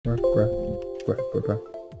Bruh, bruh, bruh, bruh, bruh,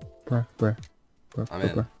 bruh, bruh, bruh, I'm bruh,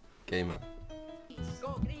 in. bruh. Gamer.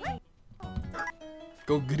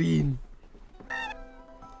 Go green.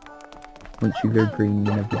 Once you go green,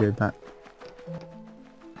 you never go back.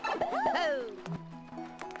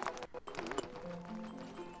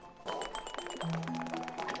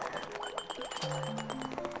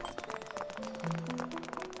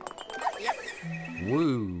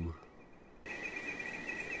 Woo.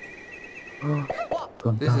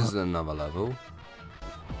 Gone This is dark. another level.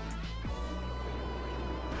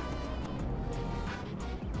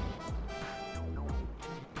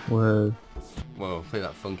 Whoa. Whoa, play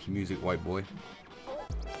that funky music, white boy.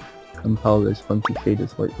 Compile those funky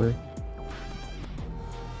shaders, white boy.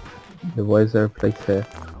 Yeah, why is there a place here?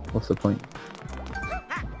 What's the point?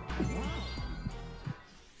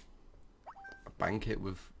 A banquet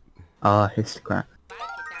with... Ah, histocrat.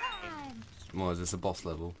 Well, is this a boss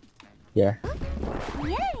level? Yeah.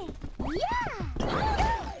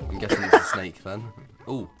 I'm guessing it's a snake then.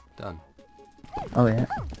 Oh, done. Oh yeah.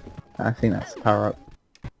 I think that's the power up.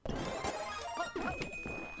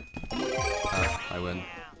 I win.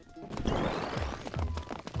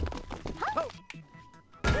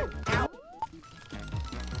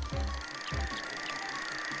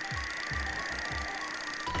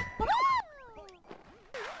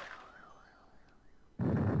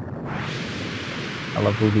 I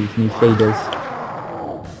love all these new shaders.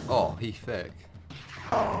 Oh, he thick.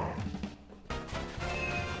 Do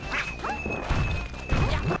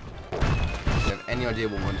you have any idea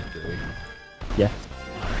what one to do? Yes.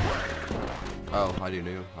 Oh, I do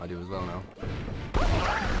know. I do as well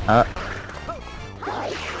now.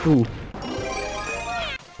 Ooh.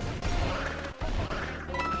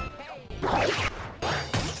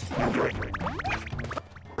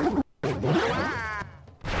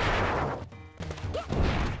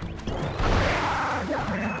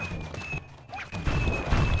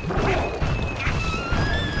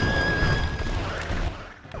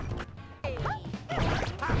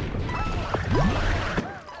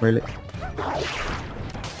 Really?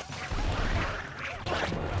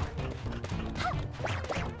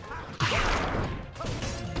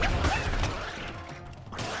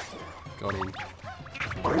 Got him.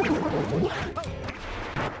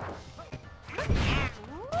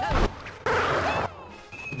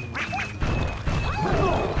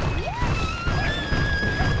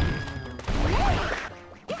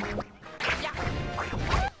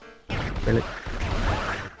 Really?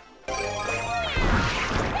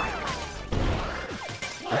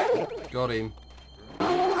 Got him.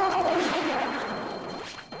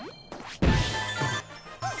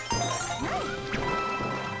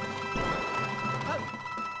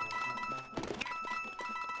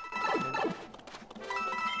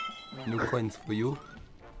 No coins for you.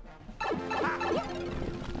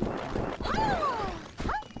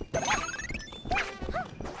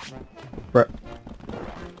 Bruh.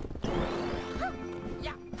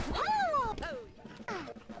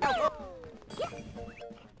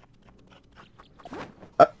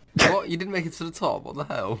 What? You didn't make it to the top? What the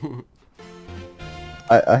hell?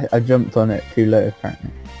 I jumped on it too low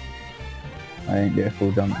apparently. I didn't get a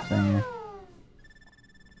full jump, so yeah.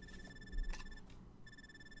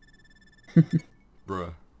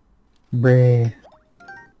 Bruh. Bruh.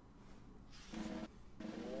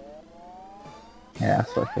 Yeah,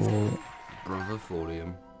 that's what I thought. Brother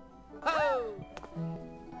Thorium.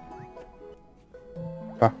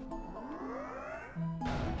 Fuck.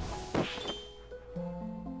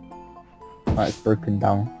 Right, it's broken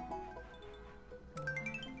down.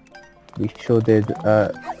 We sure did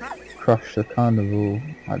crush the carnival.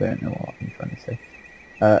 I don't know what I'm trying to say.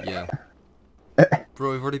 Yeah.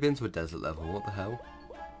 Bro, we've already been to a desert level. What the hell?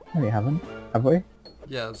 No, we haven't. Have we?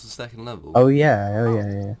 Yeah, that's the second level. Oh yeah, oh yeah,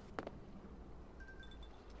 yeah.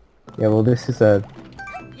 Yeah, well this is a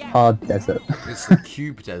hard desert. It's the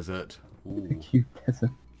cube desert. Ooh. Cute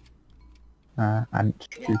desert. Ant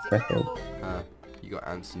Trooper Hill. You got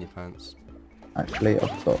ants in your pants. Actually,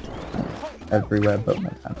 I've got ants everywhere but my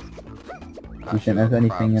pants. Do you Actually, think there's got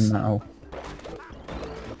anything crabs. in that hole?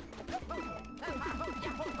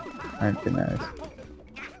 I don't think there is.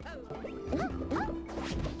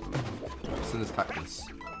 What's in this cactus?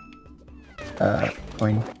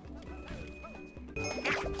 Coin.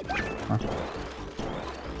 Huh.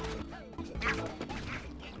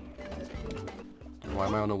 Why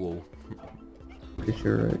am I on a wall? Because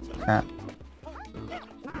you're a cat.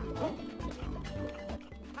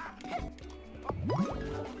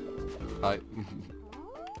 Hi.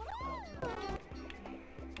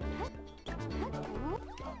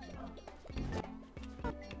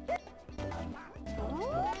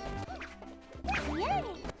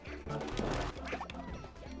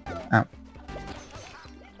 Ow.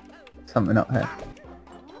 Something up here.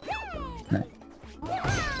 No.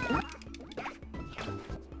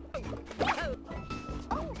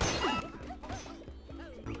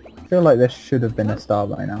 I feel like this should have been a star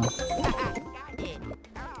by now.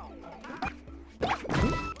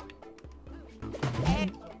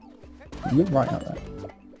 You're right up there.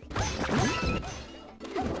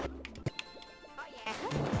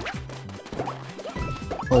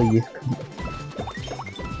 Oh, you.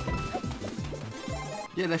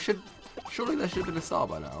 Yeah, there should... Surely there should have been a star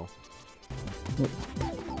by now.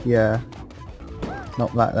 Yeah.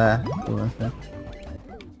 Not that there. Honestly.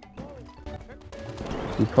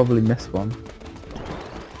 We probably missed one.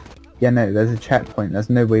 Yeah, no, there's a checkpoint. There's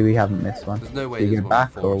no way we haven't missed one. There's no way Do you there's go one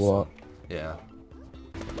back before or us. what? Yeah.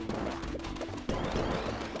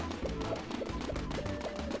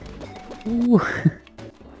 Ooh.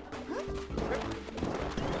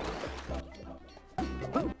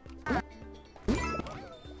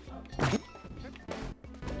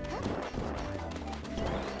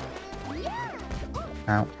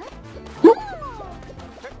 Ow.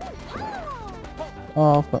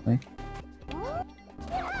 Oh, fuck me.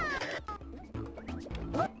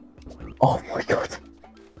 Oh my god.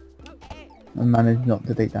 I managed not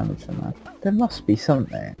to take damage from that. There must be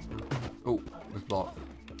something. Oh, it's blocked.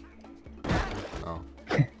 Oh.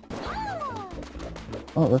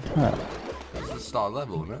 Oh, what's that? It's the start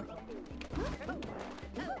level, isn't it?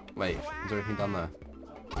 Wait, is there anything down there?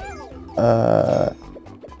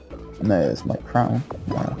 No, it's my crown.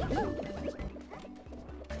 No.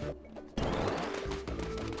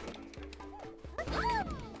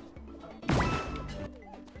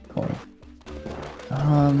 Cool.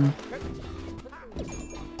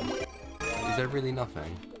 Is there really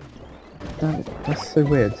nothing? That's so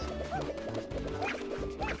weird.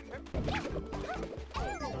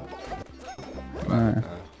 There's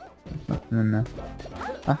nothing in there.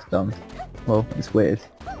 That's dumb. Well, it's weird.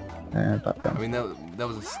 Back down. I mean, there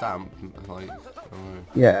was a stamp, like... I don't know.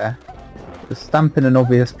 Yeah. The stamp in an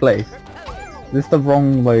obvious place. Is this the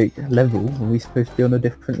wrong, like, level? Are we supposed to be on a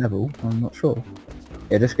different level? I'm not sure.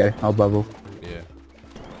 Yeah, just go. I'll bubble. Yeah.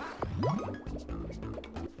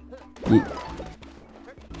 Yeet.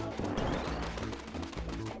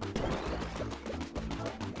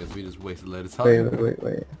 Guess we just wasted a load of time.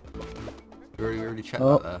 Wait. We already checked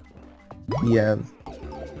Oh. that Yeah.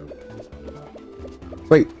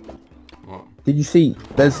 Wait, there. What? did you see?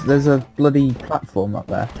 There's a bloody platform up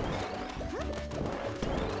there.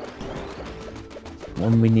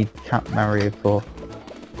 One we need Cat Mario for.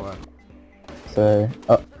 Where? So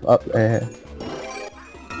up there.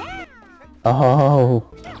 Oh.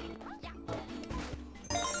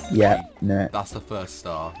 Yeah. No. That's the first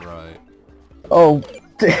star, right? Oh.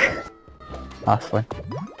 That's fine.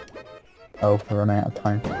 Oh, we're running out of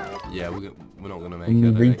time. Yeah, we're not gonna make Can you it.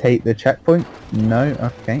 I don't think. retake the checkpoint? No.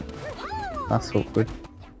 Okay. That's awkward.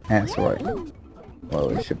 Yeah, it's alright. Well,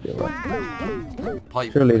 it should be alright.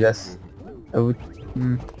 Pipe. Surely this. Oh.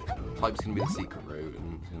 Pipe's gonna be the secret route,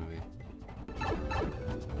 and it's gonna be.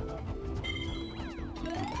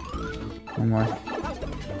 Oh my.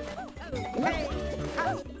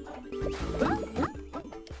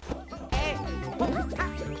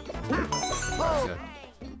 Okay.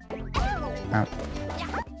 Ow.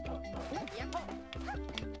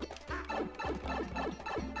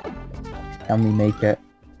 Can we make it?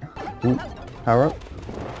 Ooh, power up.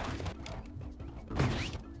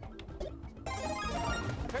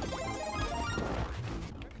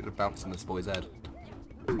 Could have bounced in this boy's head.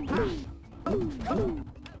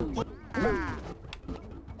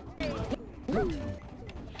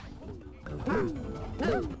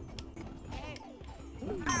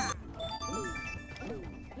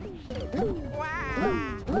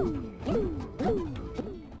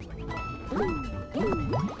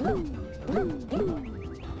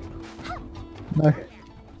 No.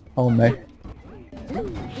 Oh no.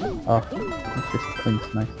 Oh, it's just clean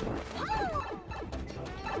nice.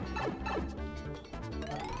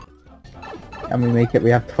 Can we make it? We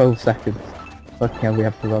have 12 seconds. Fucking hell, we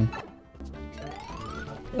have to run.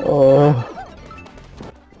 Oh.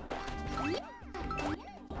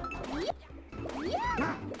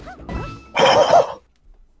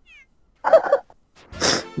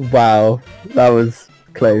 Wow, that was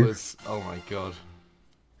close. Oh my god.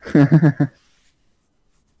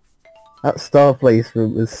 That star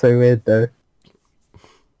placement was so weird though.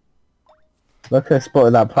 Look, I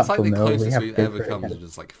spotted that That's like platform the though. We closest have we've to go ever for it come to again.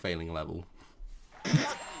 just like failing a level.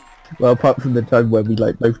 Well, apart from the time where we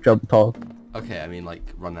like both jumped off. Okay, I mean like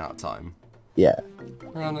run out of time. Yeah.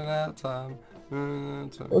 Running out of time.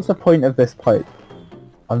 What's the point of this pipe?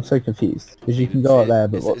 I'm so confused. Because you can go out there,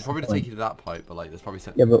 but it's probably to take you to that pipe, but like there's probably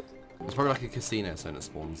some... Yeah, but... It's probably like a casino, so it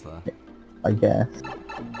spawns there. I guess.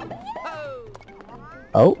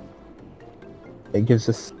 Oh! It gives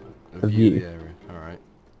us a view. Alright.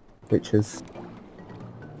 Which is...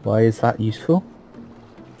 Why is that useful?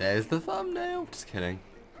 There's the thumbnail. Just kidding.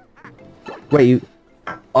 Wait, you...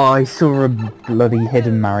 Oh, I saw a bloody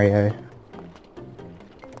hidden Mario.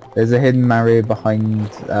 There's a hidden Mario behind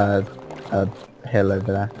a hill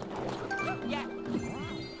over there.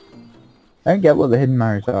 I don't get what the hidden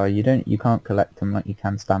Marios are. You can't collect them like you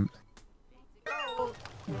can stamps.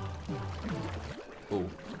 Ooh.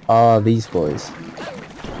 Ah, these boys.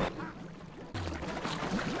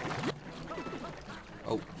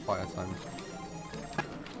 Oh, fire time.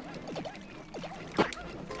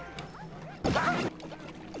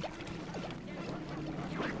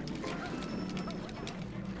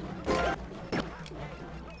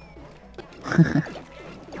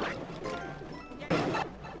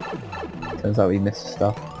 Turns out we missed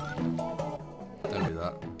stuff. Don't do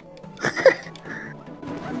that.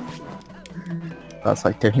 That's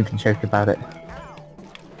like, don't even joke about it.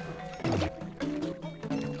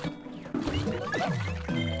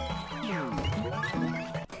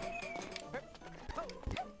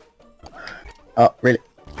 Oh, really?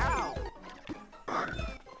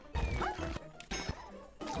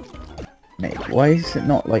 Mate, why is it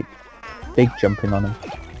not like big jumping on him?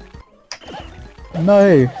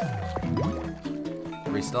 No!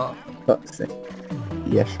 Restart? Fuck's sake.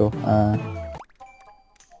 Yeah, sure.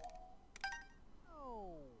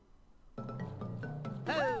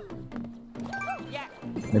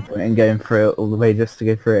 No point in going through it all the way just to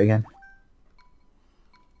go through it again.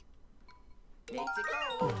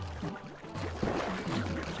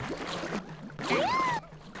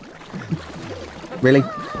 Really?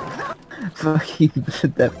 Fucking the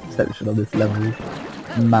depth perception on this level is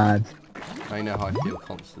mad. I know how I feel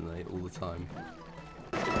constantly, all the time.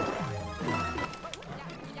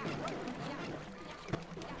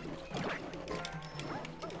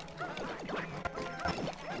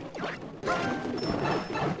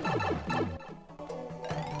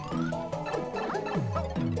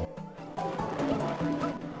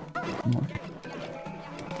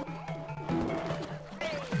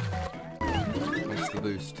 Thanks for the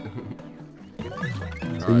boost.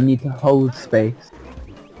 So you need to hold space.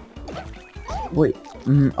 Wait,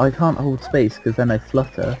 I can't hold space because then I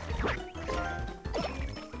flutter.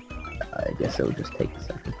 I guess it'll just take a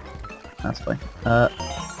second. That's fine. I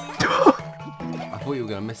thought you were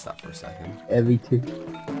gonna miss that for a second. Every two.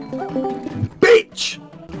 Bitch!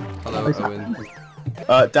 Hello,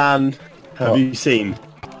 Owen. Dan, have you seen?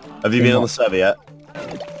 Have you been on the server yet?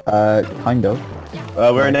 Kind of.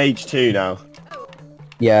 We're in age 2 now.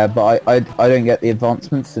 Yeah, but I don't get the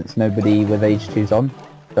advancements since nobody with age 2's on,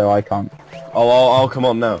 so I can't. Oh, I'll come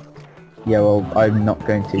on now. Yeah, well, I'm not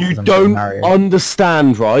going to. You 'cause I'm don't Mario.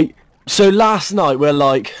 understand, right? So last night we're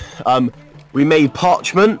like, we made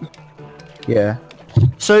parchment. Yeah.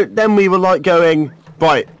 So then we were like going,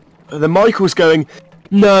 right. Then Michael's going,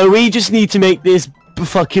 no, we just need to make this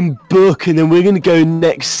fucking book and then we're gonna go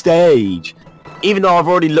next stage. Even though I've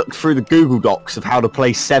already looked through the Google Docs of how to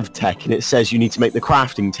play SevTech and it says you need to make the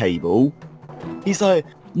crafting table. He's like,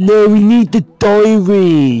 no, we need the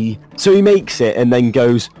diary. So he makes it and then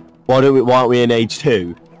goes, why aren't we in age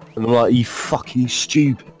 2? And I'm like, you fucking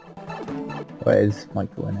stupid. Where is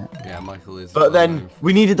Michael in it? Yeah, Michael is... But then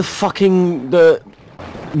we needed the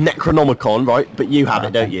Necronomicon, right? But you have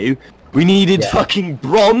it, don't you? We needed fucking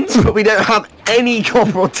bronze, but we don't have any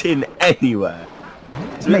copper or tin anywhere.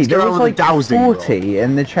 So Mate, there was like 40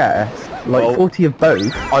 in the chest. Like, well, 40 of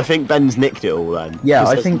both. I think Ben's nicked it all then. Yeah,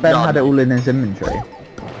 I think Ben had it all in his inventory.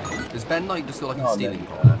 Is Ben like just got like a stealing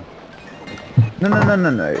problem?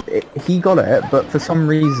 No. He got it, but for some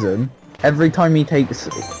reason, every time he takes,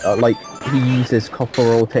 like, he uses copper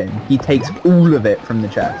or tin, he takes all of it from the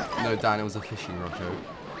chest. No, Dan, it was a fishing rod joke.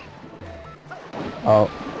 Oh,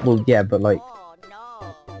 well, yeah, but like,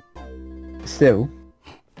 still.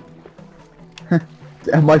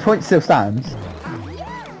 My point still stands.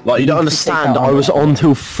 Like, you don't understand, I was on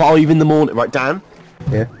till 5 in the morning, right, Dan?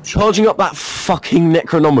 Yeah. Charging up that fucking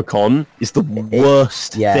Necronomicon is the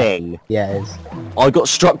worst thing. Yeah, it is. I got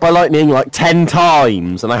struck by lightning like 10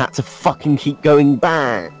 times, and I had to fucking keep going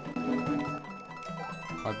back.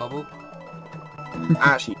 Hi, Bubble.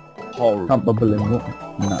 Actually, horrible. Can't bubble in water.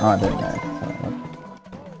 No, I don't know.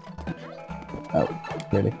 Oh,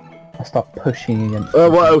 really? I start pushing against...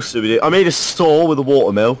 What else did we do? I made a saw with a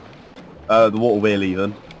water mill. The water wheel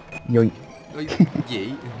even. Yoink.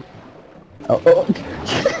 Yeet. Oh.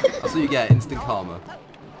 That's what you get, instant karma.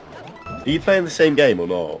 Are you playing the same game or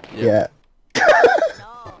not? Yeah.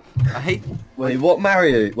 I hate Wait, what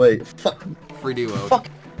Mario? Wait, fuck. 3D World. Fuck.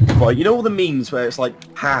 Right, you know all the memes where it's like,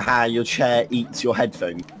 haha, your chair eats your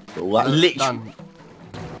headphone? All that literally. Done.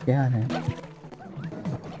 Yeah, I know.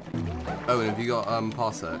 Owen, have you got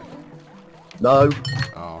Parsec? No,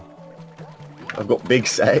 Oh. I've got big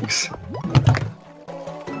sex.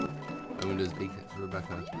 Owen does big hits for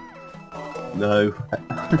Rebecca. No.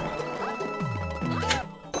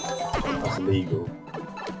 That's illegal.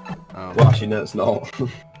 Oh. Well, actually, no, it's not.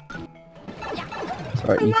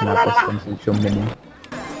 Sorry, you can have this one since you're mini.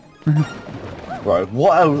 Right,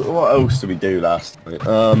 what else did we do last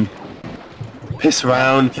night? Piss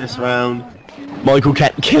around, piss around. Michael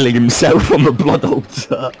kept killing himself on the blood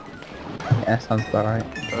altar. Yeah, sounds about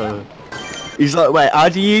right. He's like, wait, how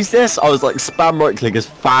do you use this? I was like, spam right click as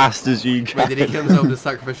fast as you can. Wait, did he kill himself with a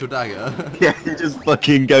sacrificial dagger? Yeah, he just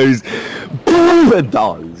fucking goes, boom, and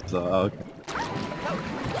dies. So, okay.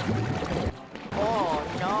 Oh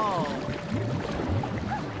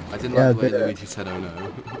I didn't like the way Luigi said oh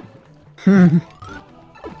no.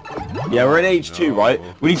 Yeah, we're in H2, No. right?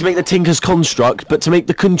 We need to make the Tinker's Construct, but to make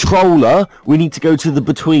the controller, we need to go to the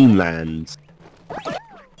Between Lands.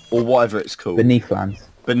 Or whatever it's called. Beneath lands.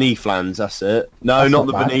 Beneath Lands, that's it. No, That's not not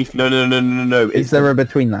the bad. Beneath. No. Is there a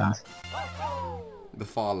between lands? The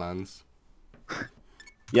Farlands.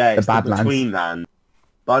 Yeah, it's the Badlands. Between Lands.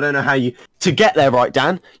 But I don't know how you... To get there, right,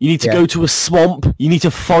 Dan, you need to Yeah. go to a swamp, you need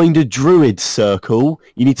to find a druid circle,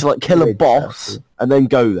 you need to, like, kill a Druid boss, circle. and then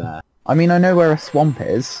go there. I mean, I know where a swamp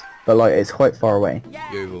is, but like, it's quite far away.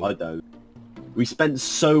 Google. I don't. We spent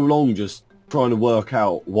so long just trying to work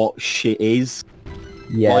out what shit is.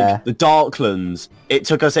 Yeah. Like, the Darklands, it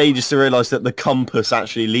took us ages to realise that the compass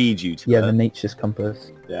actually leads you to Yeah, it. the nature's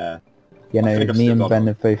compass. Yeah. You know, think I've me still and got Ben one.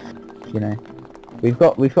 have both, you know, we've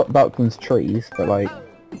got Darklands trees, but like,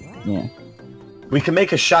 yeah. We can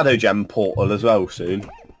make a Shadow Gem portal as well soon.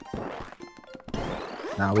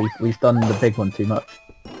 Now we've done the big one too much.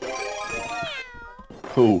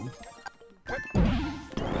 Cool.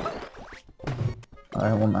 I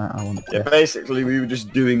don't want that. I want Yeah, this. basically we were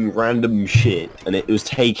just doing random shit, and it was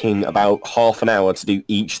taking about half an hour to do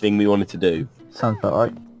each thing we wanted to do. Sounds about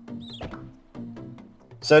right.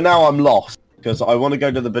 So now I'm lost, because I want to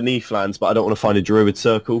go to the Beneath Lands, but I don't want to find a Druid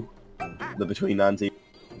Circle. The Between Lands.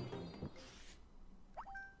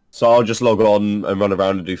 So I'll just log on and run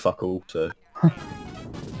around and do fuck all, so...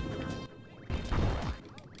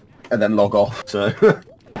 and then log off, so...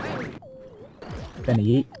 Benny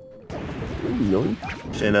eat. No.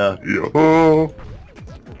 Finna. Yeah.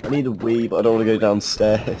 I need a wee, but I don't want to go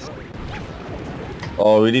downstairs.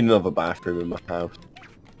 Oh, we need another bathroom in my house.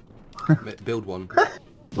 Build one.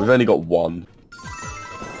 We've only got one.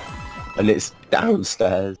 And it's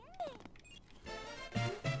downstairs.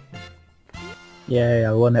 Yeah,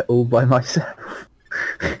 I want it all by myself.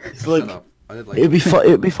 It's Shut like... up. I did like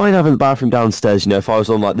It'd be fine having the bathroom downstairs, you know, if I was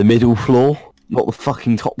on like the middle floor, not the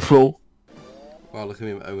fucking top floor. Well, look at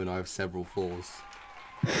me, Owen. I have several floors.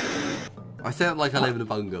 I say it like I live in a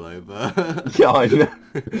bungalow, but Yeah, I know.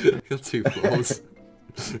 you got 2 floors.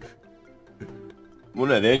 Well,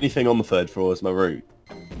 no, the only thing on the 3rd floor is my room.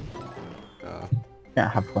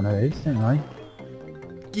 Can't have one of those, don't I?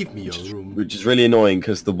 Give me your room. Which is really annoying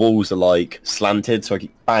because the walls are like slanted, so I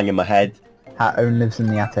keep banging my head. Owen lives in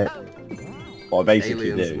the attic. Well, I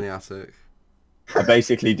basically Aliens in the do. attic. I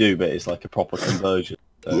basically do, but it's like a proper conversion.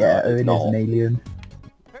 So Yeah, it's Owen is not. an alien.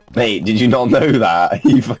 Mate, did you not know that? Are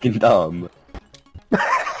you fucking dumb?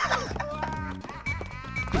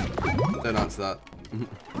 Don't answer that.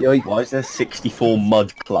 Yoink. Why is there 64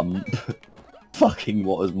 mud clump? Fucking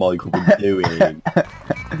what has Michael been doing?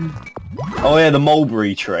 Oh yeah, the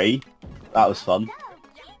mulberry tree. That was fun.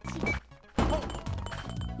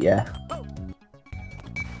 Yeah.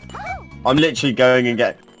 I'm literally going and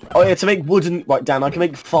get... Oh yeah, to make wooden... Right, Dan, I can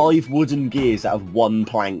make 5 wooden gears out of 1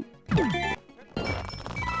 plank.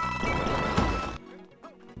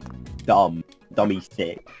 Dumb. Dummy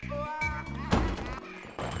thick.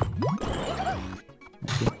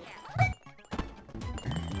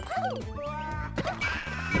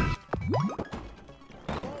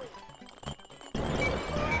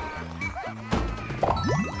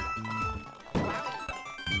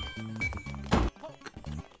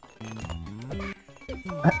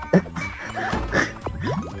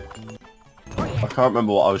 I can't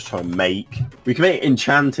remember what I was trying to make. We can make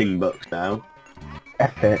enchanting books now.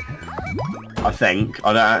 Epic. I think.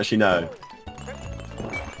 I don't actually know.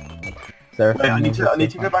 Is there a Wait, I thing need to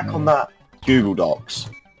with go back on that Google Docs.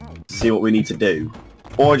 See what we need to do.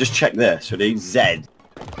 Or just check this, ready? Z.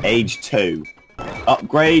 Age 2.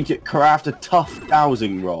 Upgrade, craft a tough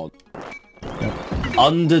dowsing rod.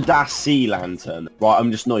 Under that sea lantern. Right,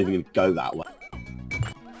 I'm just not even going to go that way.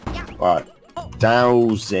 Right.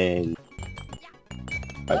 Dowsing.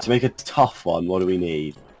 Right, to make a tough one, what do we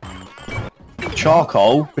need?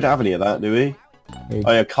 Charcoal. We don't have any of that, do we?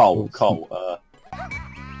 Oh yeah, coal.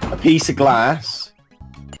 A piece of glass.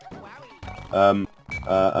 Two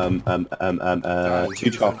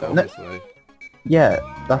charcoal. No. Yeah,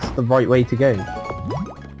 that's the right way to go.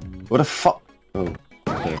 What the fuck? Oh.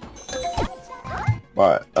 Okay.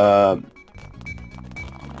 Right.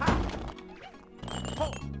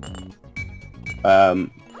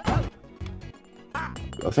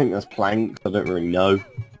 I think that's planks. I don't really know.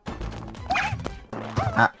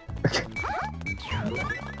 Ah.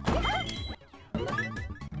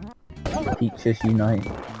 Teachers unite.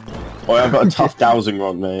 Oh, I've got a tough dowsing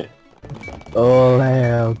rod, mate. Oh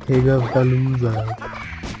hell, king of the loser.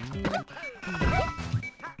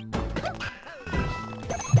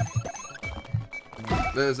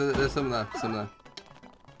 There's some there,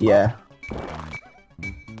 Yeah.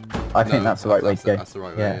 I think that's the right way to go. That's the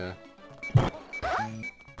right way, yeah.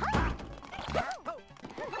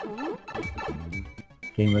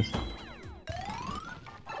 Gamers.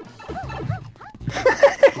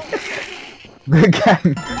 The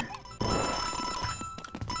gang.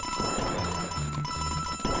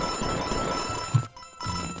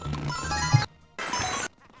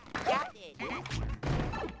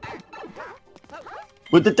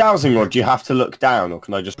 With the dowsing rod, do you have to look down, or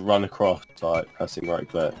can I just run across, like, pressing right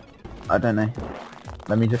click? I don't know.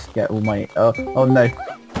 Let me just get all my... Oh, oh no.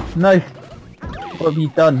 No! What have you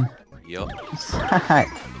done? Yup. Sack!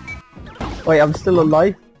 Wait, I'm still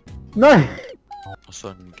alive? No! What's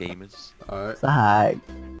on gamers? Alright. Sack!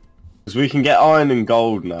 Because we can get iron and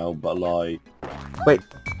gold now, but like... Wait.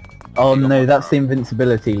 Oh no, that's the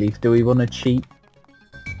invincibility leaf. Do we want to cheat?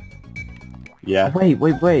 Yeah. Oh,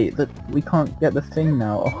 wait. We can't get the thing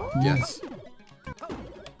now. Oh, no. Yes.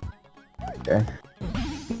 Okay.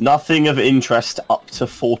 Nothing of interest up to Do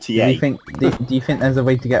 48. you think do you think there's a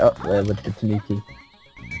way to get up there with the Tanuki?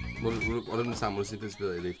 I don't understand what's the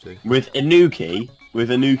invisibility leaf do. With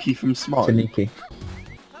Inuki from Smite. Tanuki.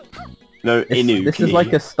 No, Inuki. This is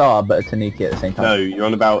like a star, but a Tanuki at the same time. No, you're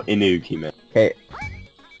on about Inuki, man. Okay.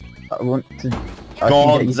 I want to... I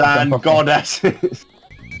can get you Gods to jump and off goddesses.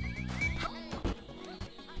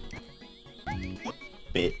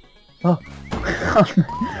 Bit. Oh.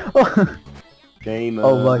 Oh. Gamers.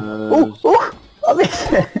 Oh my... Oh! I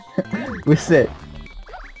missed it! We're sick.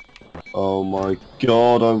 Oh my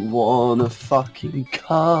god, I wanna fucking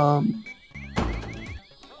come.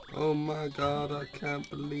 Oh my god, I can't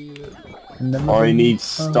believe it. I need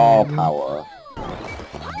star power.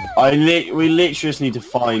 We literally just need to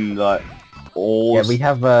find like all. Yeah, we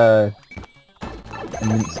have a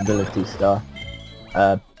invincibility star.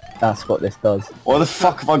 That's what this does. Why the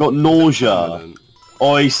fuck have I got nausea? Permanent.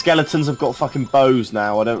 Oi, skeletons have got fucking bows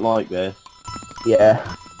now. I don't like this. Yeah.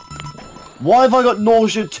 Why have I got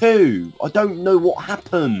nausea too? I don't know what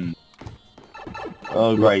happened.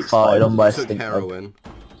 Oh great, Fired on by a Took stink bug. heroin.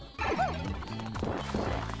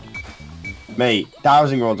 Mate,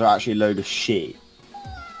 dowsing rods are actually a load of shit.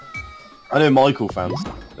 I know Michael found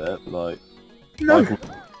stuff there, but like... No! Michael...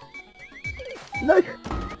 No!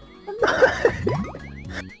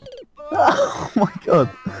 Oh my god.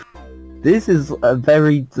 This is a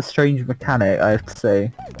very strange mechanic, I have to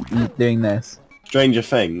say. Doing this. Stranger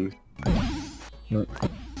Things.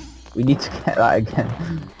 We need to get that again.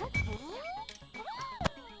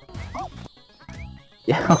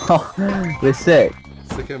 Yeah, we're sick.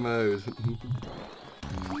 Sicko mode.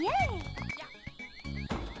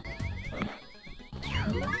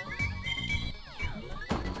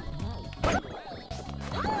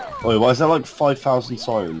 Wait, why is there like 5,000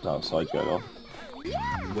 sirens outside going off?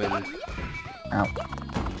 Wind. Ow.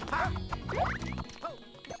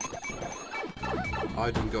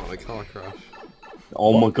 I didn't got in a car crash.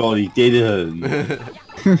 Oh my god, he didn't!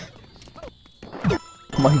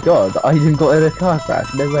 Oh my god, I even got in a car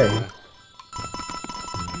crash, no way.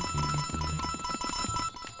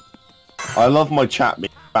 I love my chat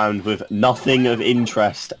being found with nothing of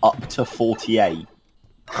interest up to 48.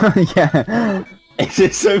 Yeah. It's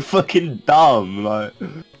just so fucking dumb, like,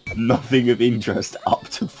 nothing of interest up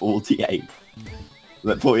to 48.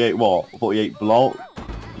 Like, 48 what? 48 block?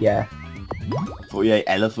 Yeah. 48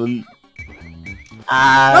 elephant?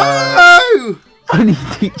 No! Funny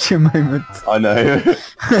teacher moments. I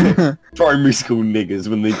know. Primary school niggers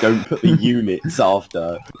when they don't put the units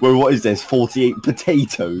after. Well, what is this? 48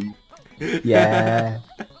 potato? Yeah.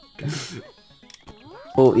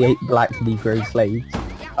 48 black Negro slaves.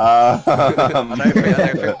 I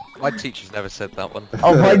know, My teacher's never said that one.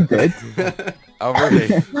 Oh, mine did. Oh really?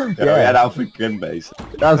 Yeah, we had Alfred Grimbase.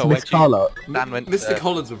 That was Oh, Miss where'd you- Carlock. Dan went Mr. to,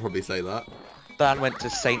 Collins would probably say that. Dan went to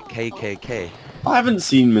Saint KKK. I haven't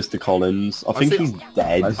seen Mr. Collins. I think seen- he's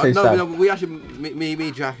dead. I've seen- So No, sad. no, we actually,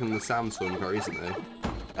 me, Jack, and the Sam saw him quite recently.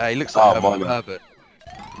 He looks like Oh, Herbert. my Herbert.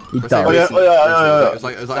 He I say died. Oh, yeah, recent- oh, yeah, yeah, recently, yeah. It was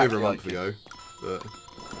like over a Exactly month like ago. But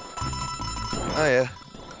Oh yeah,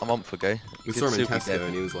 a month ago. we He'd saw him in still be Tesco dead.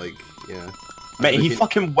 and he was like, yeah. Mate, he Looking-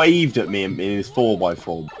 fucking waved at me in his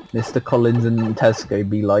 4x4. Mr. Collins and Tesco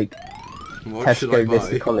be like What should I Tesco buy?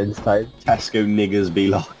 Mr. Collins type. Tesco niggers be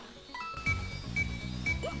like.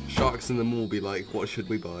 Sharks in the mall be like, what should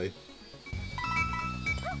we buy?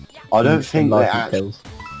 I don't think they Life actually... pills.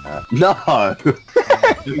 No!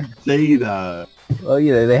 Don't say that. Well,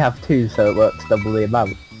 you know, they have two, so it works double the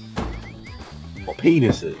amount. What,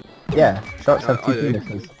 penises? Yeah, sharks have two I do.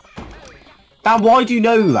 penises. Dan, why do you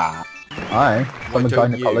know that? I'm a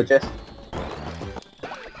don't you? gynecologist.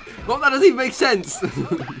 Well, that doesn't even make sense!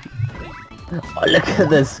 Oh, look at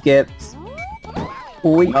the skips.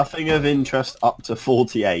 Oi. Nothing of interest up to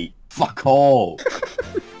 48. Fuck off!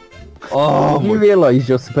 Oh You my... realise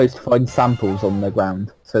you're supposed to find samples on the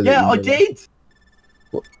ground? So that Yeah, you I know- did!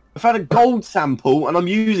 What? I've had a gold sample and I'm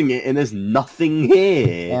using it and there's nothing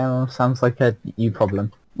here. Yeah, well, sounds like a you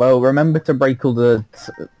problem. Well, remember to break all the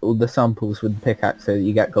samples with the pickaxe so that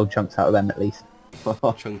you get gold chunks out of them at least.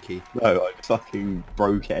 Chunky. No, I fucking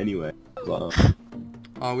broke it anyway. I was like,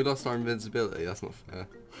 Oh, we lost our invincibility, that's not fair.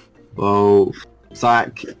 well,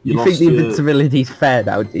 Zach, you You lost think the your... invincibility's fair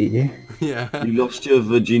now, do you? Yeah. You lost your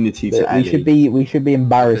virginity to But Ellie. we should be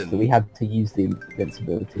embarrassed didn't. that we had to use the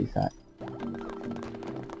invincibility set.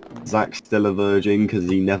 Zach's still a virgin because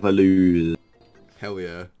he never loses. Hell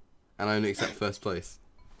yeah. And I only accept first place.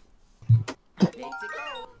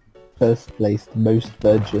 First place, the most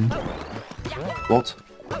virgin. What?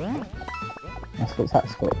 That's what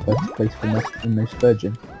Zach's got. First place for the most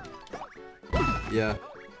virgin. Yeah.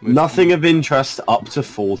 Most, Nothing of interest up to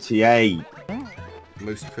 48.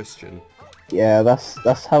 Most Christian. Yeah,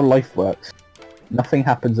 that's how life works. Nothing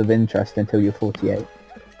happens of interest until you're 48.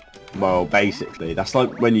 Well, basically, that's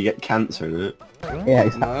like when you get cancer, isn't it? Yeah,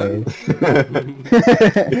 exactly.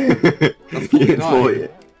 That's You're 49. 40.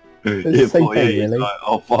 the You're same 48, thing, it's really. like,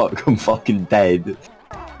 oh fuck, I'm fucking dead.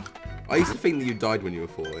 I used to think that you died when you were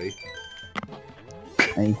 40.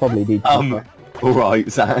 And you probably do. Alright,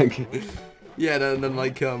 Zach. Yeah, then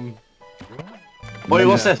like, Oi,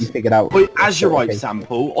 what's You this? figured out. Oi, azurite Okay.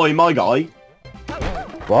 sample. Oi, my guy.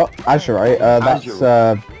 What? Azurite?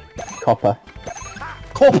 That's copper.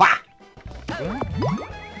 Copper!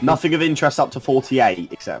 Nothing of interest up to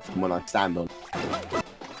 48, except from when I stand on.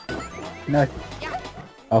 No.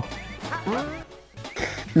 Oh.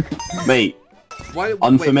 Mate, why,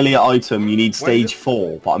 unfamiliar item, you need Why did stage it-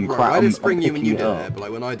 4, but I'm Wait, crap. why I'm did it spring you when you picking did it it? up. But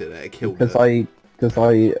like when I did it, it killed Because it. I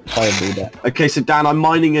fireballed it. Okay, so Dan, I'm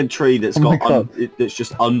mining a tree that's Oh my got that's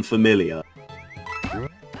just unfamiliar.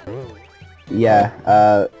 Yeah.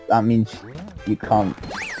 That means you can't.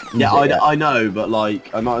 Yeah, use it yet. I know, but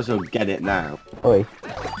like, I might as well get it now. Oi.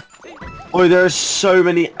 Oh, there are so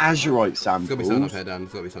many azurite There's gotta be something up samples. here, Dan.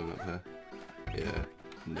 There's gotta be something up here. Yeah.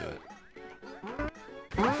 Knew it.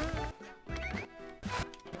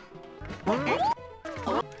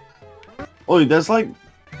 Oh, there's like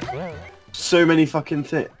so many fucking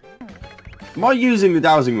things. Am I using the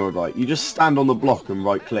dowsing rod right? You just stand on the block and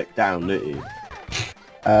right click down, don't you?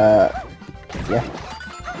 Yeah.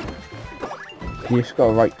 You just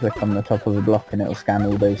gotta right click on the top of the block and it'll scan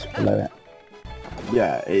all those below it.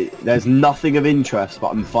 Yeah, there's nothing of interest, but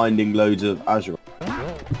I'm finding loads of azurite.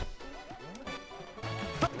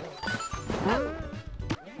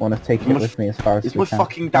 Wanna take it My- with me as far as Is we my can.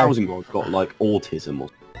 fucking dowsing rod got like autism or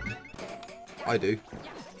I do.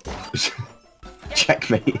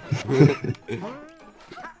 checkmate?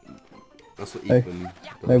 That's what Hey. Ethan does.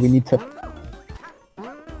 No, we need to.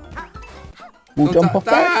 We'll Oh, jump off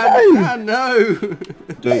that. Dan, no!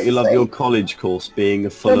 Don't you love your college course being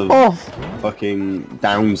full Jump of off! fucking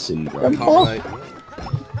Down syndrome? Jump Can't off!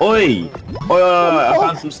 relate. Oi! Oi, I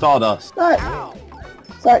found some stardust. Zach!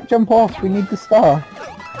 Zach, jump off! We need the star.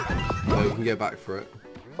 No, we can get back for it.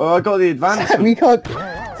 Oh, I got the Zach, advancement. we can't.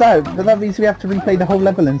 Zach, but that means we have to replay the whole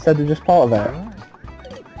level instead of just part of it.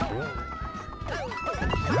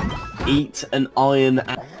 Eat an iron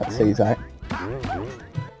apple. Let's see, Zach.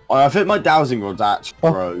 Oh, I think my dowsing rod's actually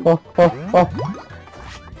Oh, broke. oh, oh, oh.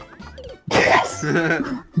 Yes!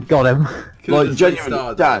 Got him. Could've Like, just genuinely,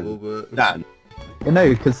 restarted Dan. the level, but- Dan. You know,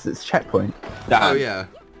 because it's checkpoint. Dan. Oh yeah.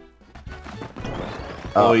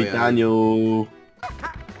 Oi, yeah. Daniel.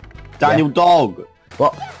 Daniel Dog.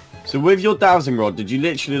 What? So with your dowsing rod, did you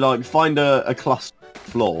literally like find a cluster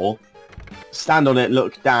floor, stand on it,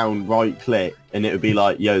 look down, right click, and it would be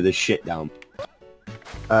like, yo, there's shit down?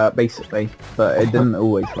 Basically, but it didn't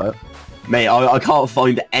always work. Mate, I can't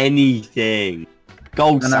find anything.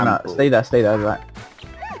 Gold No, sample. stay there, right.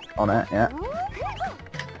 On it, yeah.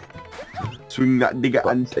 Swing that digger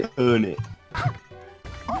and turn it.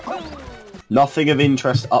 Nothing of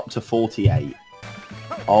interest up to 48.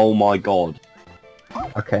 Oh my god.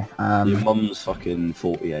 Okay, Your mum's fucking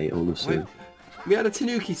 48, honestly. Wait, we had a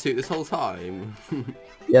Tanuki suit this whole time.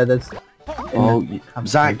 yeah, there's... Oh,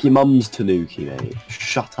 Zach, your mum's Tanuki, mate.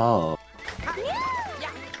 Shut up.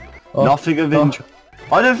 Oh, Nothing of interest.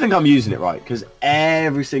 I don't think I'm using it right, because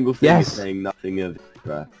every single thing is saying nothing of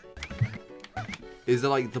interest. Is it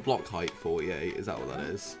like the block height 48? Is that what that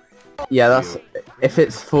is? Yeah, that's... If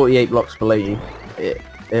it's 48 blocks below you, it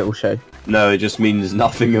will show. No, it just means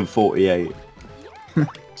nothing of 48.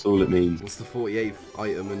 That's all it means. What's the 48th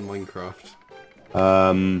item in Minecraft?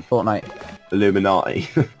 Fortnite. Illuminati.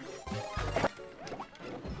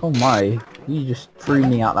 Oh my, you just threw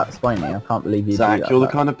me out that spiny. I can't believe you Zach, do that. you're the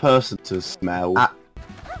kind of person to smell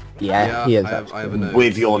Yeah, he is I have a nose.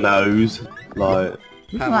 with your nose. Like,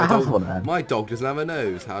 You How- might my, have one dog, then. my dog doesn't have a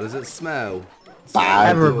nose. How does it smell?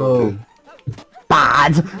 bad. Terrible.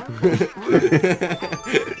 Bad!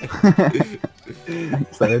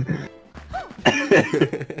 Excellent.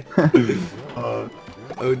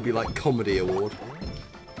 It would be like comedy award.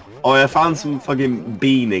 Oh, I found some fucking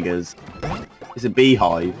bee niggers. It's a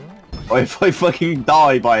beehive. Oh, if I fucking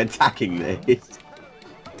die by attacking this.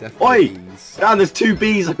 Definitely. Oi! bees. Dan, there's 2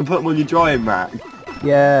 bees I can put them on your drying rack.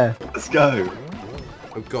 Yeah. Let's go.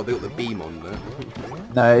 Oh god, they got the beam on there.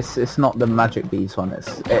 No, it's not the magic bees one.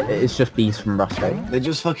 It's just bees from Rusty. They're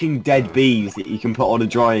just fucking dead bees that you can put on a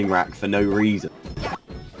drying rack for no reason.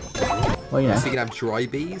 Well, you know. So you can have dry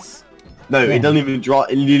bees? No, Yeah. it doesn't even dry.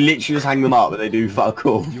 You literally just hang them up, but they do fuck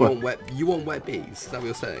all. You want wet bees? Is that what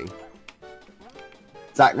you're saying?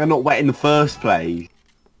 Zach, they're not wet in the first place.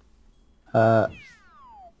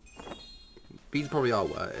 Bees probably are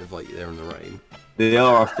wet if like they're in the rain. They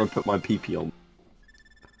are after I put my pee on.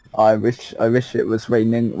 I wish it was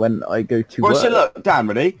raining when I go to Well, work. so look, Dan,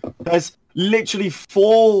 ready? There's literally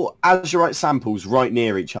 4 azurite samples right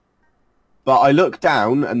near each other. But I look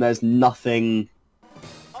down and there's nothing...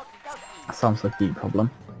 That sounds like a deep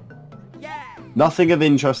problem. Nothing of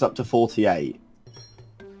interest up to 48.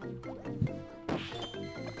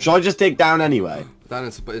 Should I just dig down anyway? Down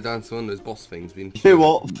to one of those boss things being. You know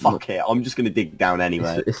what? Fuck it. I'm just gonna dig down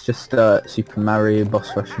anyway. It's just Super Mario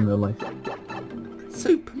boss rush in real life.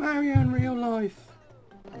 Super Mario in real life.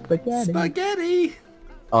 Spaghetti. Spaghetti!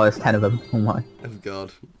 Oh, there's 10 of them. Oh my. Oh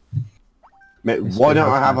god. Mate, It's why still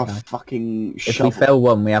don't I have a outside. fucking If shovel? we fail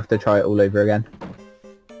one, we have to try it all over again.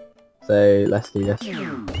 So let's do this.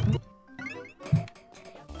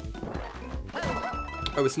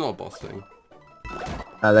 Oh, it's not a boss thing.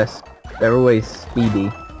 They're always speedy,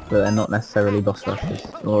 but they're not necessarily boss rushes,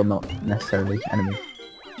 or not necessarily enemies.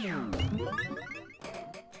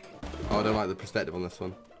 Oh, I don't like the perspective on this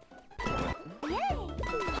one.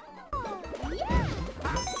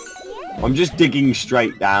 I'm just digging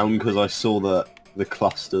straight down because I saw the Oh,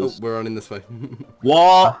 clusters. we're running this way.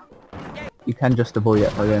 What? You can just avoid it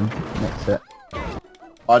by going next to it.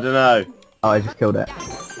 I don't know. Oh, I just killed it.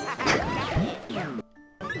 Yeah,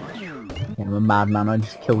 I'm a madman, I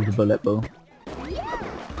just killed a bullet ball.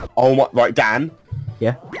 Oh my, right, Dan.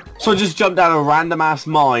 Yeah? So I just jumped down a random ass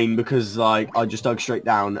mine because like I just dug straight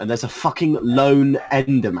down and there's a fucking lone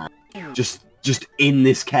enderman just in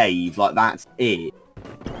this cave, like that's it.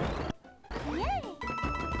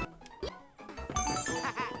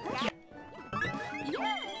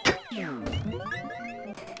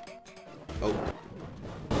 Oh.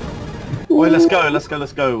 Oi, let's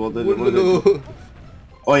go. What the, No.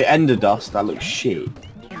 Oi, ender dust, that looks shit.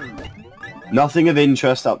 Nothing of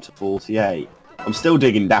interest up to 48. I'm still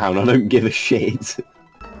digging down, I don't give a shit.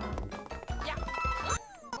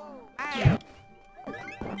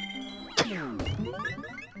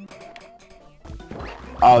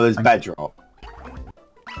 Oh, there's bedrock.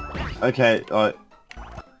 Okay, I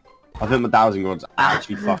think my dowsing rod's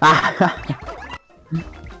actually fucking...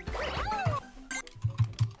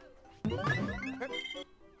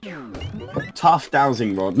 Tough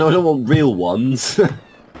dowsing rod. No, I don't want real ones.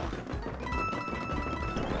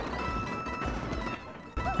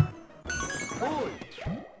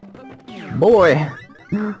 Boy!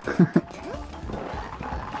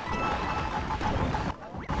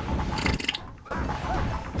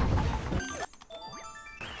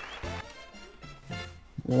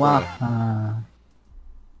 What?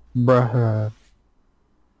 Bruh.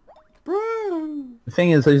 The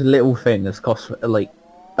thing is, those little things cost like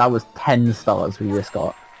that was 10 stars we just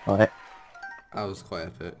got. Right? That was quite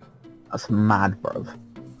epic. That's mad, bruv.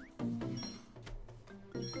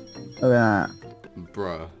 Look at that.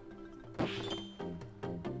 Bruh.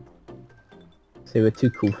 See, we're too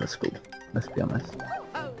cool for school. Let's be honest.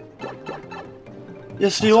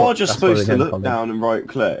 Yes, you That's are what- just that's what supposed we're to doing, look Colin. down and right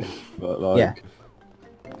click, but like, Yeah.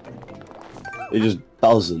 it just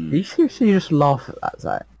Are doesn't. you seriously just laugh at that,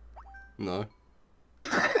 Zach? No.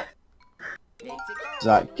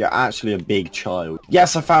 Zach, you're actually a big child.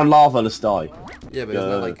 Yes, I found lava, let's die. Yeah, but isn't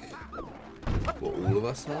that like what all of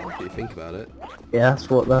us are? If you think about it. Yeah, that's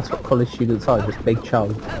what college students are, just big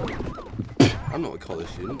child. I'm not a college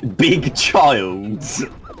student. Big childs.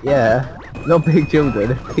 Yeah, not big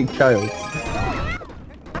children, big child.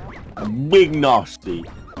 Big nasty.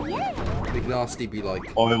 Big nasty be like.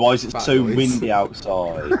 Oh, why is it fat so boys. windy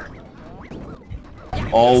outside?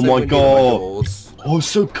 It's Oh so my windy by god. doors. Oh, it's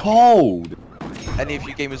so cold. Any of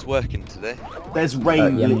you gamers working today? There's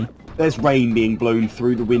rain. yeah, me. There's rain being blown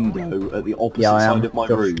through the window at the opposite Yeah, I am. side of my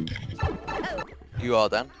Josh. room. You are,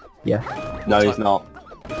 Dan? Yeah. No, What it's time? not.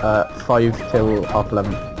 5 till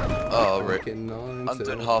 11:30. Oh, right. Fucking nine I'm to-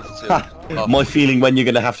 doing half two. My feeling when you're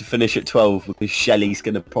gonna have to finish at 12 because Shelley's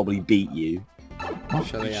gonna probably beat you.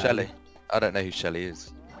 Shelley Who's Ann. Shelley? I don't know who Shelley is.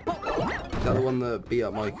 Is that the one that beat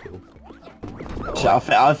up Michael?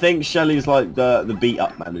 I think Shelley's like the beat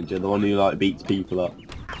up manager, the one who like beats people up.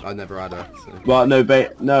 I never had her. So. Well, no,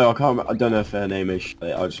 no, I can't. I don't know if her name is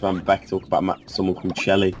Shelley. I just remember Becky talking about someone called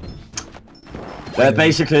Shelley. There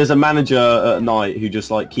basically is a manager at night who just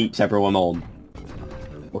like keeps everyone on.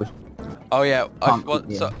 Oh yeah, Can't keep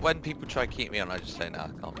me so on. when people try to keep me on, I just say no, I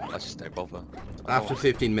can't. I just don't bother. After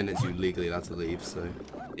 15 minutes, you're legally allowed to leave. So.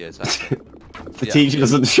 Yeah, exactly. The Yeah. teacher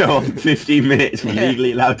doesn't show up in 15 minutes. We're Yeah.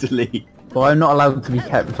 legally allowed to leave. Well, I'm not allowed to be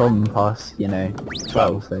kept on past,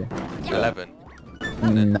 12, so... 11.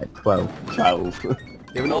 No, 12. 12.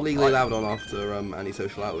 Yeah, we're not legally allowed on after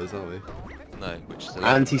antisocial hours, are we? No, which is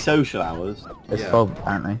 11. Anti-social hours. It's Yeah. 12,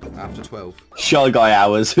 apparently. After 12. Shy guy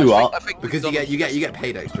hours. Who I are? think Because you get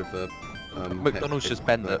paid extra for. McDonald's just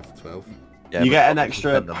bend it. After 12. Yeah, You get an McDonald's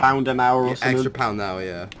extra spend them. pound an hour or Yeah, something. extra £1 now,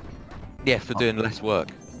 yeah. Yeah, for doing less work.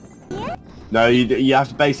 No, you have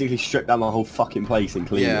to basically strip down the whole fucking place and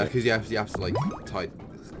clean Yeah, it. because you have to like tight.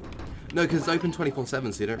 No, because it's open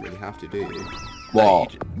 24/7, so you don't really have to, do you?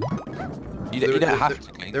 What? You don't have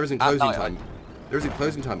to clean. There isn't At closing night, time. There isn't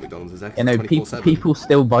closing time at McDonald's, is there? You know, 24/7. people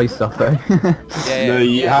still buy stuff, though. Yeah, No,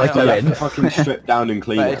 you yeah, have I to, know. you have to fucking strip down and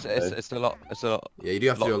clean But it. it's a lot. It's a lot. Yeah, you do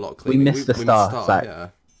have to do a lot of We cleaning. missed the star, Zach. Yeah,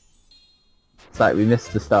 It's like, we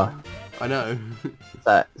missed the star. I know.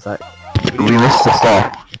 It's like, we missed the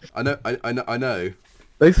star. I know.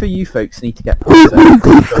 Both of you folks need to get past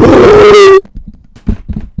it.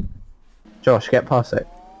 Josh, get past it.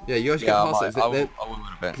 Yeah, you guys Yeah, get I past might- it. I will Then, in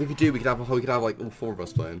a bit. if you do, we could have like all 4 of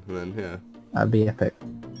us playing, and then yeah. That'd be epic.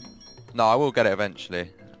 No, I will get it eventually.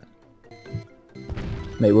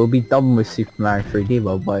 Mate, we'll be done with Super Mario 3D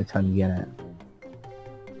World by the time you get it.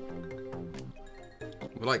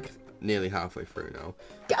 We're like nearly halfway through now.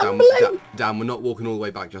 Gambling! Dan, we're not walking all the way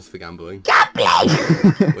back just for gambling.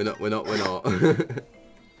 Gambling! We're not.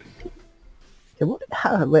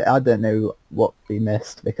 Wait, I don't know what we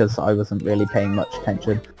missed because I wasn't really paying much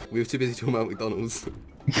attention. We were too busy talking about McDonald's.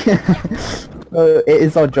 Well, it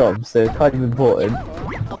is our job, so it's kind of important.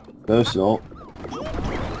 No, it's not.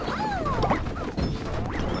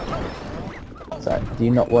 So, do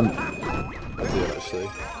you not want... I do actually.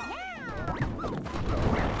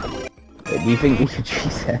 Do you think we should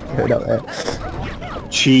choose it? Going up there?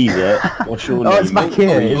 Cheese it. What's your Oh, name? it's back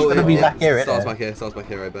here. It's gonna be back here, Starts isn't it? back here. Starts back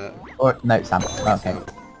here. I bet. Or, no, Sam. Okay.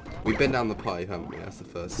 We've been down the pipe, haven't we? That's the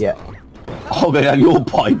first. Yeah. star. I'll go down your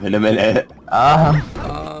pipe in a minute.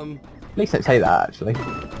 Please don't say that, actually.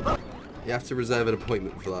 You have to reserve an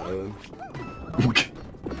appointment for that, Owen.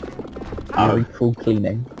 Very full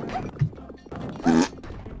cleaning.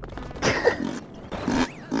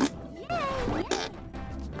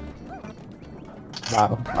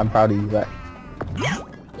 Wow, I'm proud of you, Zach.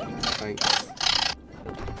 Thanks.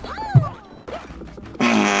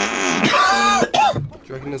 Do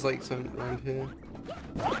you reckon there's like something around here?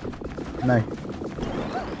 No.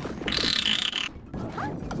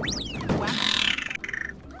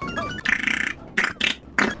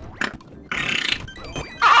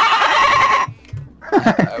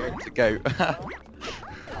 Where to go?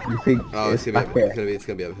 You think Oh, it's it's back here? gonna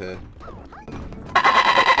be up here.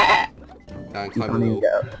 Dan, You climb can't the even wall.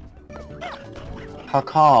 get up.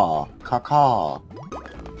 Caca. Caca.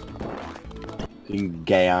 Fucking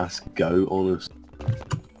gay ass goat, honest.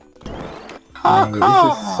 Mate,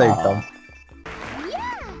 this is so dumb.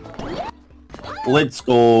 Let's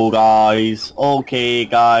go, guys. Okay,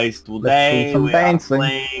 guys. Today some we dancing. are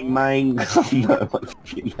playing Minecraft. No, I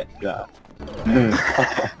fucking like that.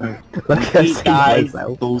 Look at Hey, guys,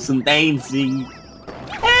 myself. do some dancing.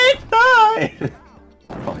 Hey, guys.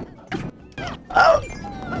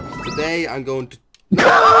 Today I'm going to...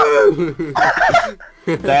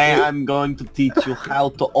 Today I'm going to teach you how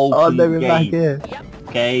to open Oh, the they were back gate. here.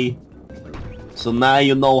 Okay? So now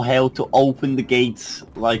you know how to open the gates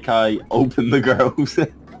like I open the girls. I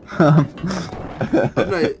don't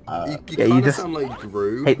know, you yeah, you kind of just sound like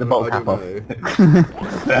Gru. take the bottle I cap don't off. know.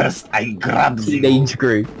 First I grab the... Teenage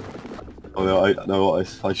Gru. Oh no, I know what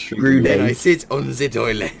I should Rude. Then I sit on the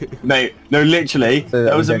toilet. Mate, no, literally, So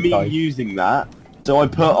there was a don't die. meme using that. So I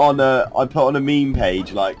put on a meme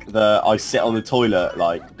page like the I sit on the toilet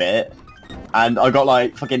like bit, and I got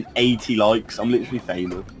like fucking 80 likes. I'm literally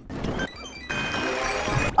famous.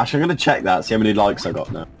 Actually, I'm gonna check that, see how many likes I got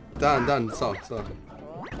now. Dan, stop.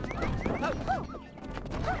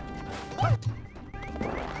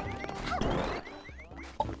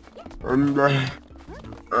 Are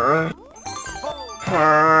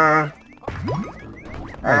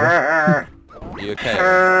you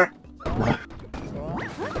okay?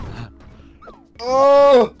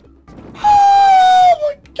 Oh! Oh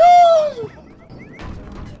my god!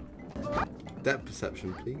 Depth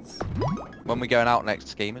perception, please. When we going out next,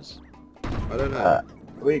 schemers? I don't know.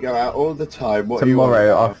 We go out all the time. What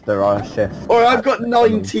Tomorrow after our shift. Oh, I've got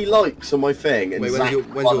 90 likes on my thing. And Wait, Zach,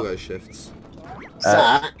 when's your go shifts?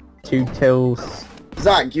 Zach, 2 tills.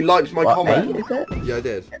 Zach, you liked my What, comment. 8 is it? Yeah, I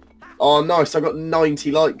did. Oh, nice. I got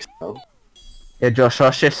 90 likes now. Yeah, Josh,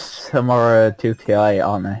 our shifts tomorrow are 2 till 8,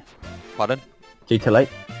 aren't they? Pardon? 2 till 8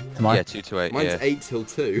 tomorrow. Yeah, 2 to 8, Mine's yeah. 8 till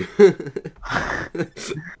 2.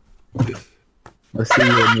 We'll see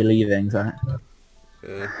you when you're leaving, Zach.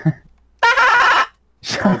 Yeah.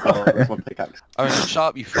 Oh, God, that's my pickaxe. Oh, and shut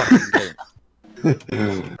up, you fucking cunt.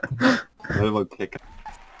 Where's my pickaxe?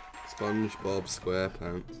 SpongeBob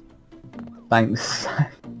SquarePants. Thanks.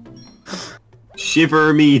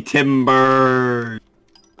 Shiver me timber.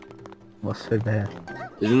 What's over here?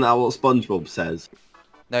 Isn't that what SpongeBob says?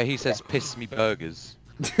 No, he says piss me burgers.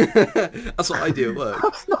 That's what I do at work.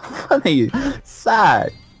 That's not funny.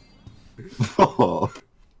 Sad.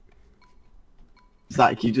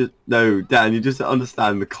 Zach, you just... No, Dan, you just don't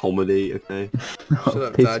understand the comedy, okay? Shut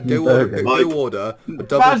up, Piss Dad. me Go burger. order a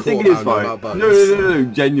double Bad thing quarter is, pounder right? about No,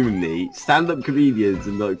 buns. genuinely, stand-up comedians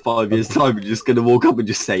in like 5 years' time are just gonna walk up and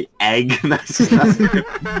just say egg, and that's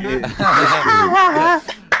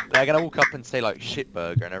They're gonna walk up and say like shit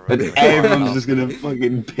burger and everyone. and everyone's just gonna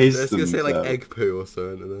fucking piss Let's gonna say like themselves. egg poo or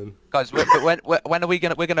something, and then... Guys, but when are we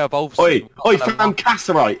gonna evolve Oi, soon? oi, found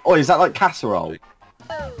casserole. Oi, is that like casserole?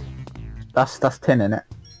 That's tin in it.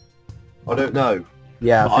 I don't know.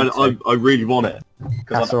 Yeah, I think so. I really want it.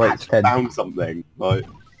 Because Casserole I've actually 10. found something. Like...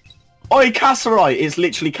 Oi, casserole! It's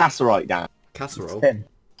literally casserole, Dan. Casserole? Tin.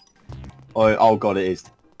 Oi, oh god, it is.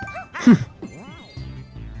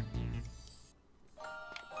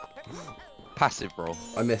 Passive, bro.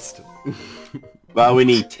 I missed. Well, we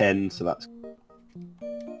need 10, so that's...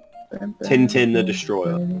 Tintin the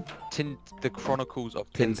Destroyer. The Chronicles of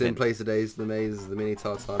Tintin, Tintin. Place the Days, the Maze, the Mini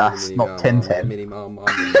Tartan, That's the not Mini Tintin. Mini Mum,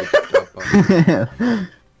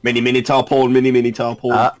 Mini tarpaulin, mini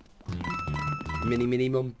tarpaulin. Mini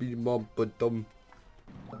Mum, Mum, Dum.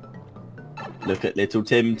 Look at little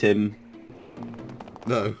Tim.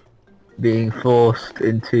 No. Being forced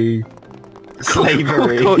into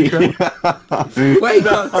Slavery. culture. Wake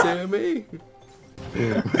up, Timmy!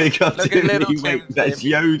 Wake up, Look at little Timmy, Tim, wait, that's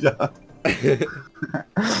Yoda.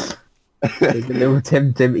 There's a little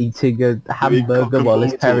Tim eating a hamburger while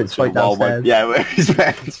his parents fight downstairs. Yeah, where his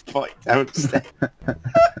parents fight downstairs.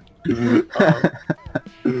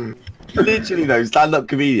 Literally though, stand-up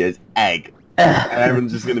comedians, egg. And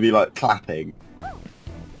everyone's just gonna be like clapping.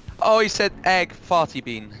 Oh, he said egg, farty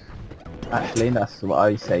bean. Actually, that's what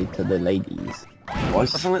I say to the ladies. Why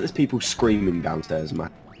does it sound like there's people screaming downstairs,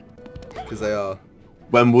 man? Because they are.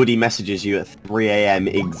 When Woody messages you at 3 AM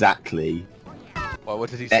exactly, Well, what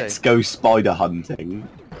did he say? let's go spider hunting.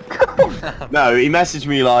 No, he messaged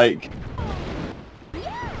me like...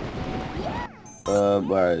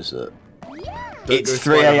 where is it? It's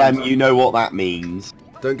 3 AM, you know what that means.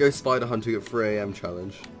 Don't go spider hunting at 3 AM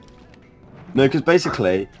challenge. No, because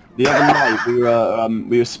basically, the other night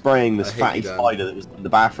we were spraying this I hate fatty you, Dan. spider that was in the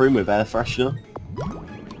bathroom with air freshener.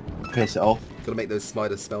 Piss it off. Gotta make those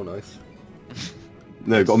spiders smell nice.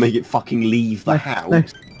 No, gotta make it fucking leave the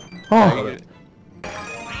house. Oh,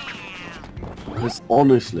 Because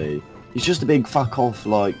honestly, he's just a big fuck off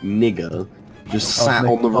like nigger, just Oh, sat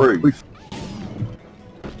on the oh, roof.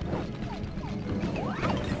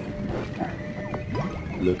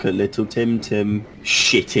 Look at little Tim Tim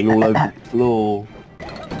shitting all over the floor.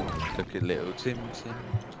 Look at little Tim Tim.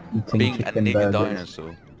 Eating Being a chicken nigger burgers.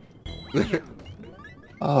 dinosaur.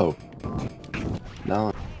 Oh.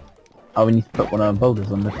 No. Oh, we need to put one of our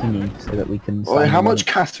boulders on the thingy so that we can... Wait, how much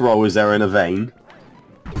casserole is there in a vein?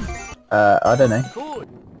 I don't know.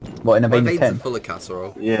 What, in a My vein of veins 10? are full of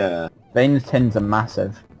casserole. Yeah. Vein of 10s are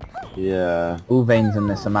massive. Yeah. All veins in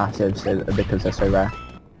this are massive because they're so rare.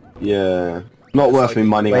 Yeah. Not worth me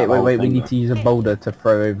money. Wait, we need to use a boulder to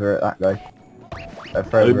throw over at that guy.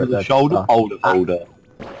 Throw over at the shoulder, boulder holder.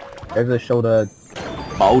 Over the shoulder.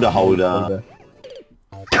 Boulder holder.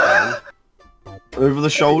 Over the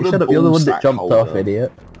shoulder. Shut up, you're the one that ball-sack jumped holder. off,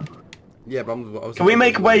 idiot. Yeah, but I was Can we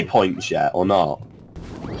make waypoints yet or not?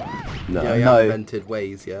 No. Yeah, I haven't invented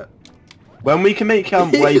ways yet. When we can make Steal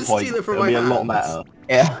it waypoints, from it'll be my a lot hands. better.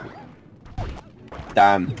 Yeah.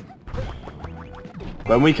 Damn.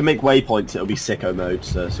 When we can make waypoints, it'll be sicko mode,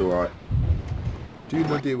 so it's alright. Do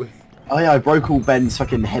it. Oh yeah, I broke all Ben's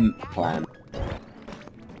fucking hemp plan.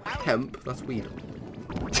 Hemp? That's weed.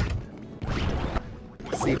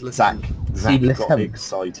 Seedless Zach hemp. Seedless got hemp.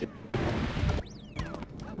 excited.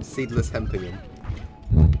 Seedless hemping him.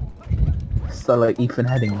 So like Ethan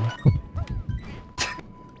Heading.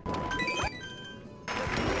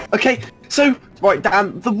 Okay, so, right,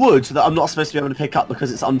 Dan, the wood that I'm not supposed to be able to pick up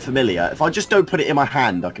because it's unfamiliar, if I just don't put it in my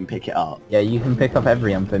hand, I can pick it up. Yeah, you can pick up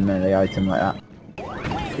every unfamiliar item like that.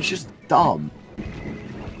 It's just dumb.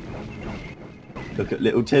 Look at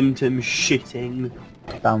little Tim Tim shitting.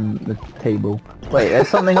 Down the table. Wait, there's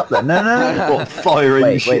something up there. No, no, no. Got firing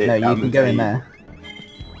Wait, shit wait, no, you down can the go in table. there.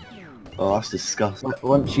 Oh, that's disgusting.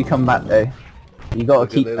 Once you come back though, you gotta Look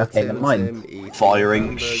at keep... little Okay, Tim never mind. Tim eating Firing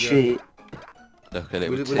hamburger. shit. Look at it.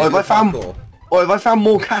 Would with it- Oh, have I found... parkour? Oh, have I found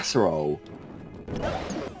more casserole?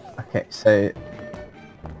 Okay, so...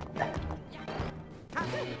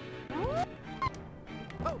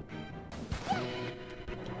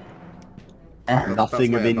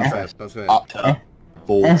 Nothing of That's fair, interest. that's fair. Up to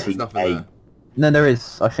There's nothing 48. there. No, there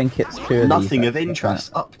is. I think it's two of these. Nothing of that's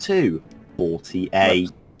interest up to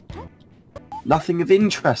 48. Nothing of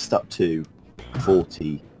interest up to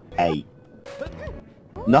 48.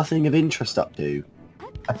 Nothing of interest up to.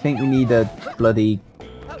 I think we need a bloody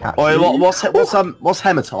cat. Oi, what's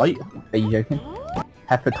hematite? Are you joking?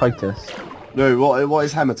 Hepatitis. No, what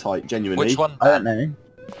is hematite? Genuinely. Which one? I don't know.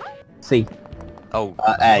 C. Oh,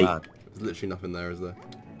 A. man. There's literally nothing there, is there?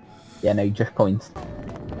 Yeah, no, just coins.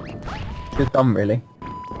 Just dumb, really.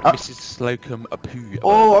 Mrs. Slocum a poo.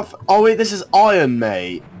 Oh wait, this is iron,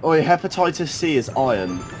 mate. Oi, hepatitis C is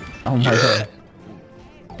iron. Oh my god.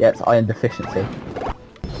 Yeah, it's iron deficiency.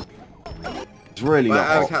 It's really Right, not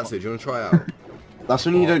hot. Katsu, do you want to try out? That's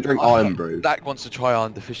when you don't drink iron brew. Zach wants to try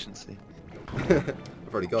iron deficiency. I've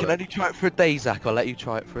already got Can it. only try it for a day, Zach. I'll let you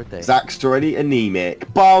try it for a day. Zach's already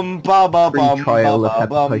anemic. Bum ba ba Free bum trial ba of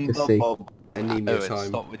ba bum hepatitis ba C. bum. Anemia Owen, time.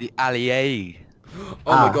 stop with the allié. Oh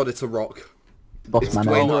my Ah. god, it's a rock. Boss It's man.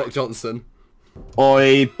 Dwayne Oh. The Rock Johnson.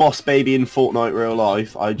 Oi, boss baby in Fortnite real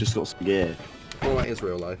life. I just got some gear. Fortnite is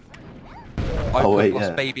real life. I put wait, Lost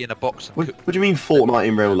yeah. Baby in a box and What, cooked. what do you mean Fortnite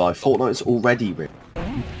in real life? Fortnite's already real.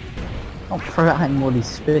 Don't throw it at him while he's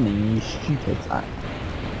spinning, you stupid sack.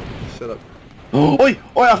 Shut up. Oi,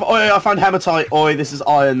 I found hematite. Oi, this is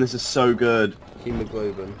iron. This is so good.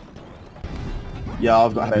 Hemoglobin. Yeah,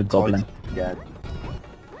 I've got No hematite. goblin. Yeah.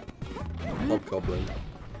 Hobgoblin.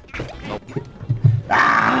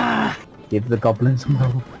 Give the goblins some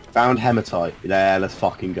roll. Found hematite. Yeah, let's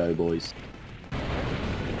fucking go, boys.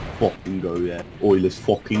 Fucking go, yeah. Oi, let's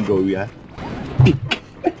fucking go, yeah.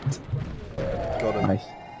 Got him. Nice.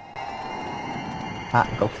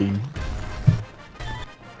 Got him.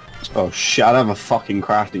 Oh shit, I don't have a fucking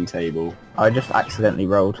crafting table. I just accidentally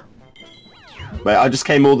rolled. Wait, I just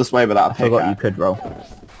came all this way without I a forgot you pickaxe. could roll.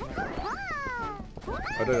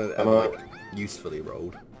 I don't know that ever, like, usefully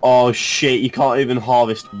rolled. Oh shit, you can't even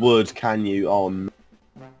harvest wood, can you? I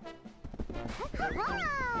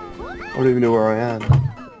don't even know where I am.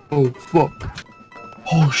 Oh fuck.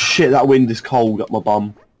 Oh shit, that wind is cold up my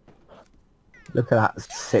bum. Look at that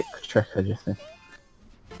sick trick I just did.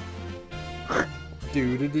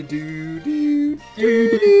 Do do do do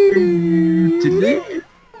do.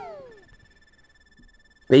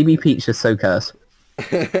 Baby Peach is so cursed.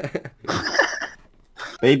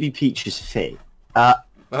 Baby Peach is fit.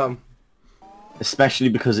 Especially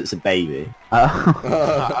because it's a baby.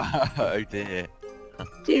 Oh dear.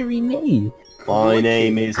 Deary me. My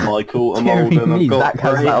name is Michael. I'm Deary old and me, I've got Zach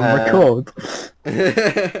has grey that on record.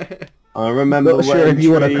 hair. I remember Not sure when if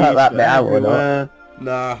you wanna trees cut that were bit out or not. everywhere,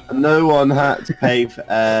 Nah. and no one had to pay for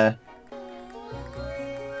air.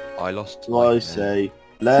 I lost. So I say,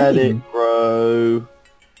 Let Same. it grow.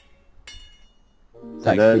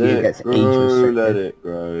 Like, Let for you, it gets age grow, restricted. let it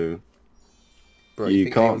grow. Bro, You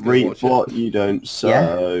think can't anyone's gonna reap watch it? what you don't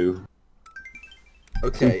sow.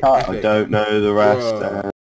 Okay, Part- I epic. don't know the rest. Bro.